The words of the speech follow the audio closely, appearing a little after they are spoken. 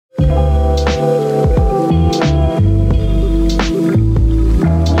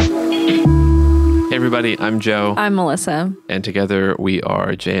everybody. I'm Joe. I'm Melissa. And together we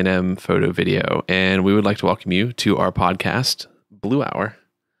are J&M Photo Video. And we would like to welcome you to our podcast, Blue Hour,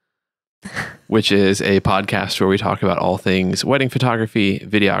 which is a podcast where we talk about all things wedding photography,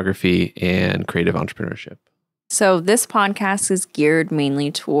 videography, and creative entrepreneurship. So this podcast is geared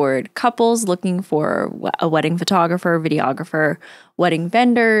mainly toward couples looking for a wedding photographer, videographer, wedding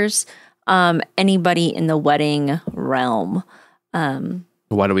vendors, anybody in the wedding realm.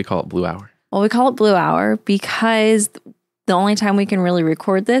 Why do we call it Blue Hour? Well, we call it Blue Hour because the only time we can really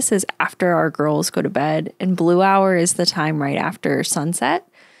record this is after our girls go to bed, and Blue Hour is the time right after sunset.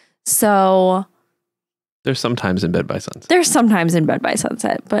 So They're sometimes in bed by sunset. they're sometimes in bed by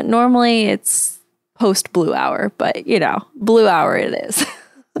sunset, but normally it's post Blue Hour. But you know, Blue Hour it is.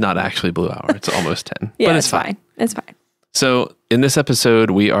 Not actually Blue Hour. It's almost 10. Yeah, but it's fine. It's fine. So in this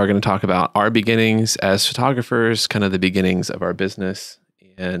episode, we are going to talk about our beginnings as photographers, kind of the beginnings of our business,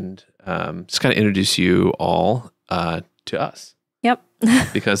 and just kind of introduce you all to us. Yep.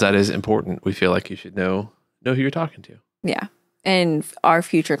 Because that is important. We feel like you should know who you're talking to. Yeah. And our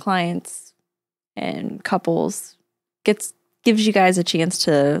future clients and couples gives you guys a chance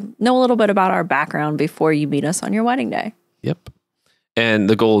to know a little bit about our background before you meet us on your wedding day. Yep. And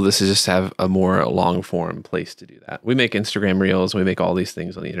the goal of this is just to have a more long form place to do that. We make Instagram reels, we make all these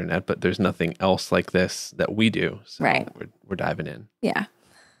things on the internet, but there's nothing else like this that we do. So right. We're diving in. Yeah.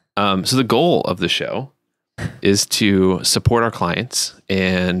 So the goal of the show is to support our clients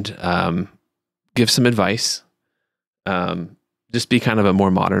and give some advice. Just be kind of a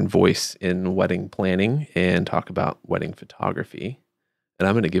more modern voice in wedding planning and talk about wedding photography. And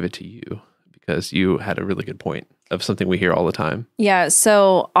I'm going to give it to you because you had a really good point of something we hear all the time. Yeah.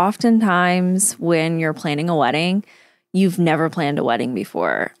 So oftentimes when you're planning a wedding, you've never planned a wedding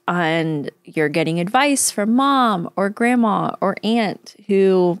before, and you're getting advice from mom or grandma or aunt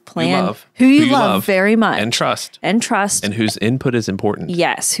who you love very much and trust, and whose input is important.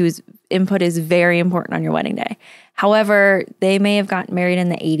 Yes, whose input is very important on your wedding day. However, they may have gotten married in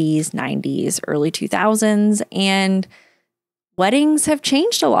the 80s, 90s, early 2000s, and weddings have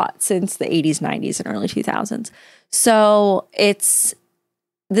changed a lot since the 80s, 90s, and early 2000s. So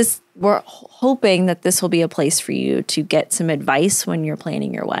we're hoping that this will be a place for you to get some advice when you're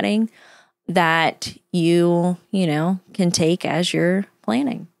planning your wedding that you can take as you're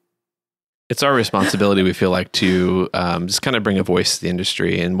planning. It's our responsibility, we feel like, to just kind of bring a voice to the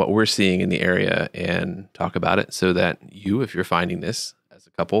industry and what we're seeing in the area and talk about it so that you, if you're finding this as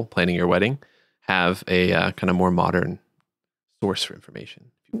a couple planning your wedding, have a kind of more modern source for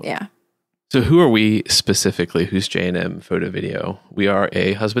information. Yeah. So who are we specifically? Who's J&M Photo Video? We are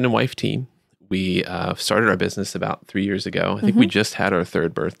a husband and wife team. We started our business about 3 years ago. I think we just had our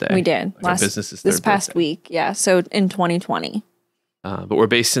third birthday. We did. Our business's this third past birthday. week. Yeah. So in 2020. But we're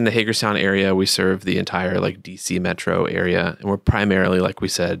based in the Hagerstown area. We serve the entire DC metro area. And we're primarily, like we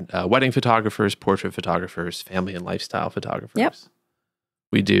said, wedding photographers, portrait photographers, family and lifestyle photographers. Yep.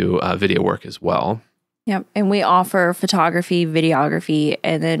 We do video work as well. Yep. And we offer photography, videography,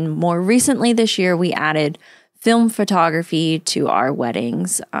 and then more recently this year, we added film photography to our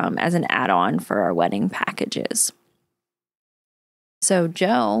weddings as an add-on for our wedding packages. So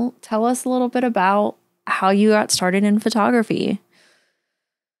Joe, tell us a little bit about how you got started in photography.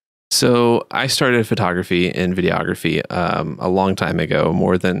 So I started photography and videography a long time ago,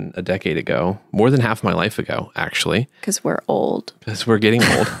 more than a decade ago, more than half my life ago, actually. Because we're old. Because we're getting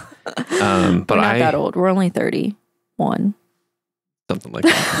old. But we're not that old. We're only 31. Something like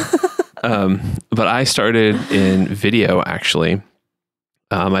that. But I started in video, actually.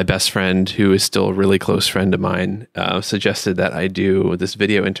 My best friend, who is still a really close friend of mine, suggested that I do this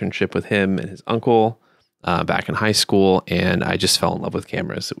video internship with him and his uncle back in high school. And I just fell in love with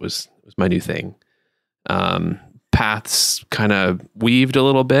cameras. It was my new thing. Paths kind of weaved a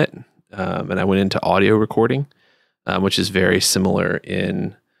little bit. And I went into audio recording, which is very similar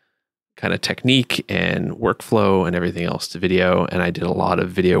in kind of technique and workflow and everything else to video. And I did a lot of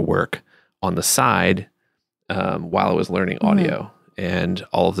video work on the side while I was learning audio. And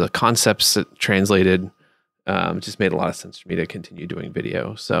all of the concepts that translated just made a lot of sense for me to continue doing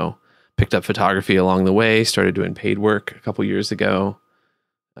video. So picked up photography along the way, started doing paid work a couple years ago,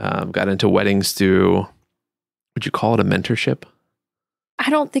 got into weddings through, would you call it a mentorship? I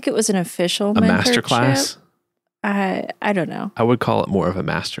don't think it was an official mentorship. Masterclass? I don't know. I would call it more of a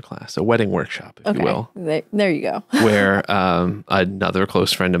masterclass, a wedding workshop, if you will. There you go. Where another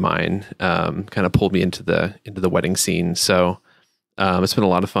close friend of mine kind of pulled me into the wedding scene. So it's been a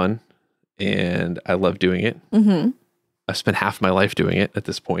lot of fun, and I love doing it. Mm-hmm. I've spent half my life doing it at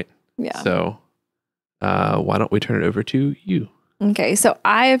this point. Yeah. So why don't we turn it over to you? Okay, so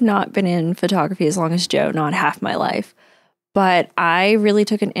I have not been in photography as long as Joe, not half my life. But I really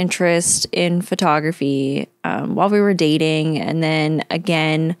took an interest in photography while we were dating. And then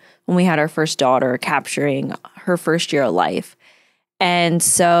again, when we had our first daughter, capturing her first year of life. And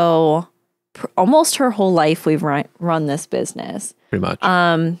so almost her whole life, we've run this business. Pretty much.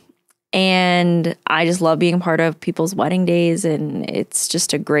 And I just love being part of people's wedding days. And it's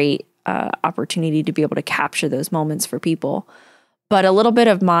just a great opportunity to be able to capture those moments for people. But a little bit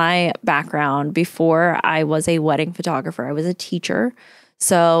of my background: before I was a wedding photographer, I was a teacher.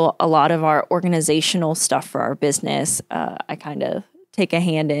 So a lot of our organizational stuff for our business, I kind of take a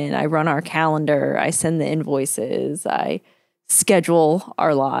hand in. I run our calendar. I send the invoices. I schedule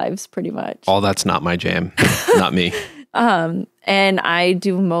our lives pretty much. All that's not my jam. Not me. And I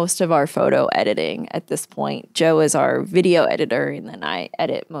do most of our photo editing at this point. Joe is our video editor, and then I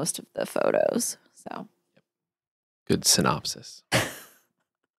edit most of the photos. So. Good synopsis.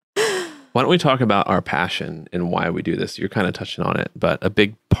 Why don't we talk about our passion and why we do this? You're kind of touching on it, but a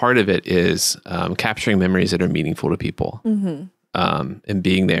big part of it is capturing memories that are meaningful to people, and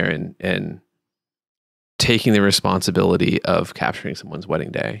being there and taking the responsibility of capturing someone's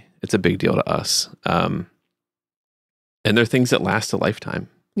wedding day. It's a big deal to us. And they're things that last a lifetime.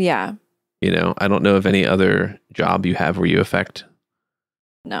 Yeah. You know, I don't know of any other job you have where you affect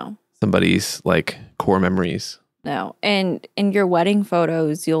somebody's like core memories. No. And in your wedding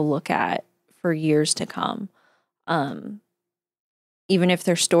photos, you'll look at for years to come. Even if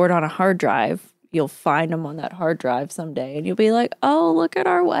they're stored on a hard drive, you'll find them on that hard drive someday, and you'll be like, oh, look at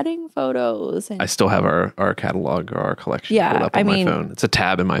our wedding photos. And I still have our catalog or our collection pulled up on my phone. It's a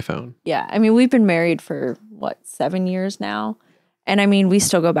tab in my phone. Yeah. I mean, we've been married for 7 years now. And I mean, we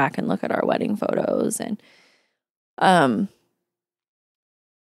still go back and look at our wedding photos, and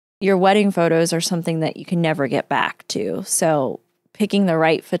your wedding photos are something that you can never get back to. So picking the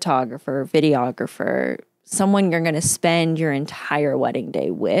right photographer, videographer, someone you're going to spend your entire wedding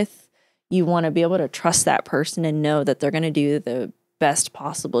day with, you want to be able to trust that person and know that they're going to do the best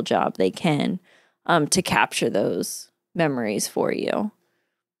possible job they can to capture those memories for you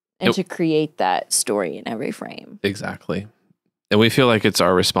and to create that story in every frame. Exactly. And we feel like it's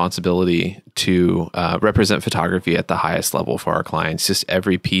our responsibility to represent photography at the highest level for our clients. Just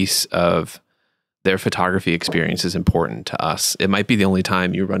every piece of their photography experience is important to us. It might be the only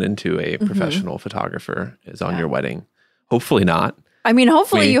time you run into a professional photographer is on your wedding. Hopefully not. I mean,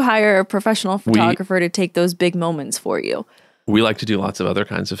 hopefully you hire a professional photographer to take those big moments for you. We like to do lots of other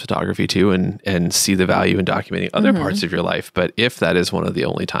kinds of photography too, and see the value in documenting other parts of your life. But if that is one of the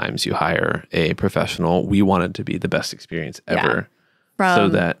only times you hire a professional, we want it to be the best experience ever.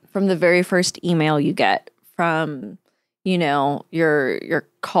 From the very first email you get, from, you know, your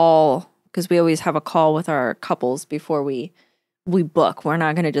call, because we always have a call with our couples before we book. We're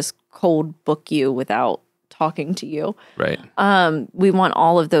not going to just cold book you without talking to you. Right. We want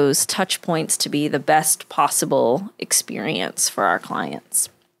all of those touch points to be the best possible experience for our clients.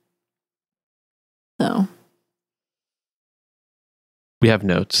 So we have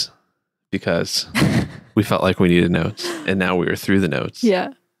notes because we felt like we needed notes, and now we are through the notes. Yeah.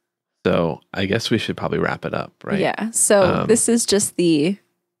 So I guess we should probably wrap it up, right? Yeah. So this is just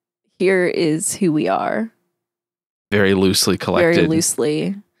here is who we are. Very loosely collected. Very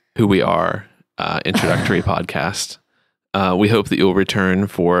loosely. Who we are. Introductory podcast. We hope that you'll return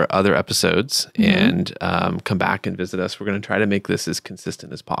for other episodes and come back and visit us. We're going to try to make this as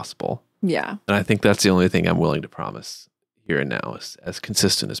consistent as possible. Yeah. And I think that's the only thing I'm willing to promise here and now, is as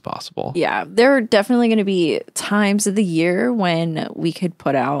consistent as possible. Yeah. There are definitely going to be times of the year when we could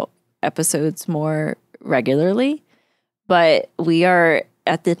put out episodes more regularly, but we are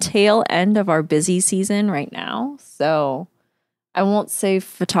at the tail end of our busy season right now. So I won't say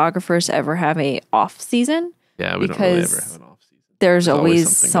photographers ever have a off season. Yeah, we don't really ever have an off season. There's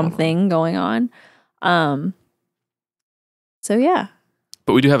always something going on. So yeah.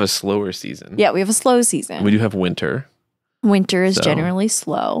 But we do have a slower season. Yeah, we have a slow season. We do have winter. Winter is generally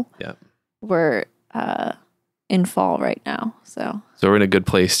slow. Yeah. We're in fall right now. So we're in a good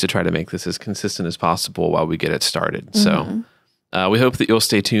place to try to make this as consistent as possible while we get it started. So we hope that you'll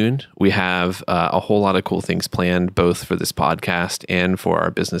stay tuned. We have a whole lot of cool things planned, both for this podcast and for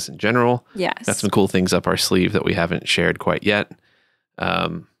our business in general. Yes. Got some cool things up our sleeve that we haven't shared quite yet. I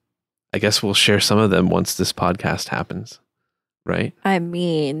guess we'll share some of them once this podcast happens, right? I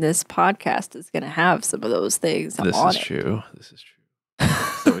mean, this podcast is going to have some of those things. This is true.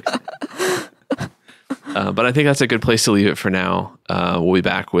 So exciting. But I think that's a good place to leave it for now. We'll be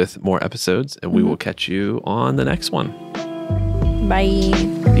back with more episodes, and we will catch you on the next one.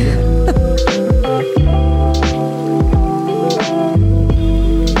 Bye.